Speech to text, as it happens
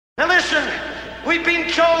Now listen, we've been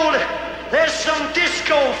told there's some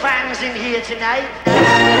disco fans in here tonight.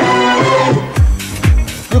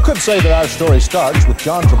 You could say that our story starts with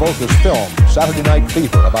John Travolta's film, Saturday Night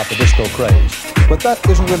Fever, about the disco craze. But that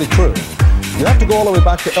isn't really true. You have to go all the way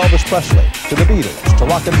back to Elvis Presley, to the Beatles, to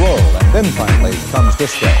rock and roll, and then finally comes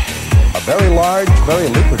disco. A very large, very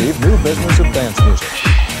lucrative new business of dance music.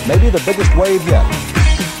 Maybe the biggest wave yet.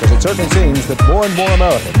 Because it certainly seems that more and more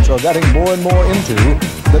Americans are getting more and more into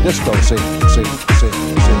the disco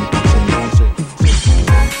scene.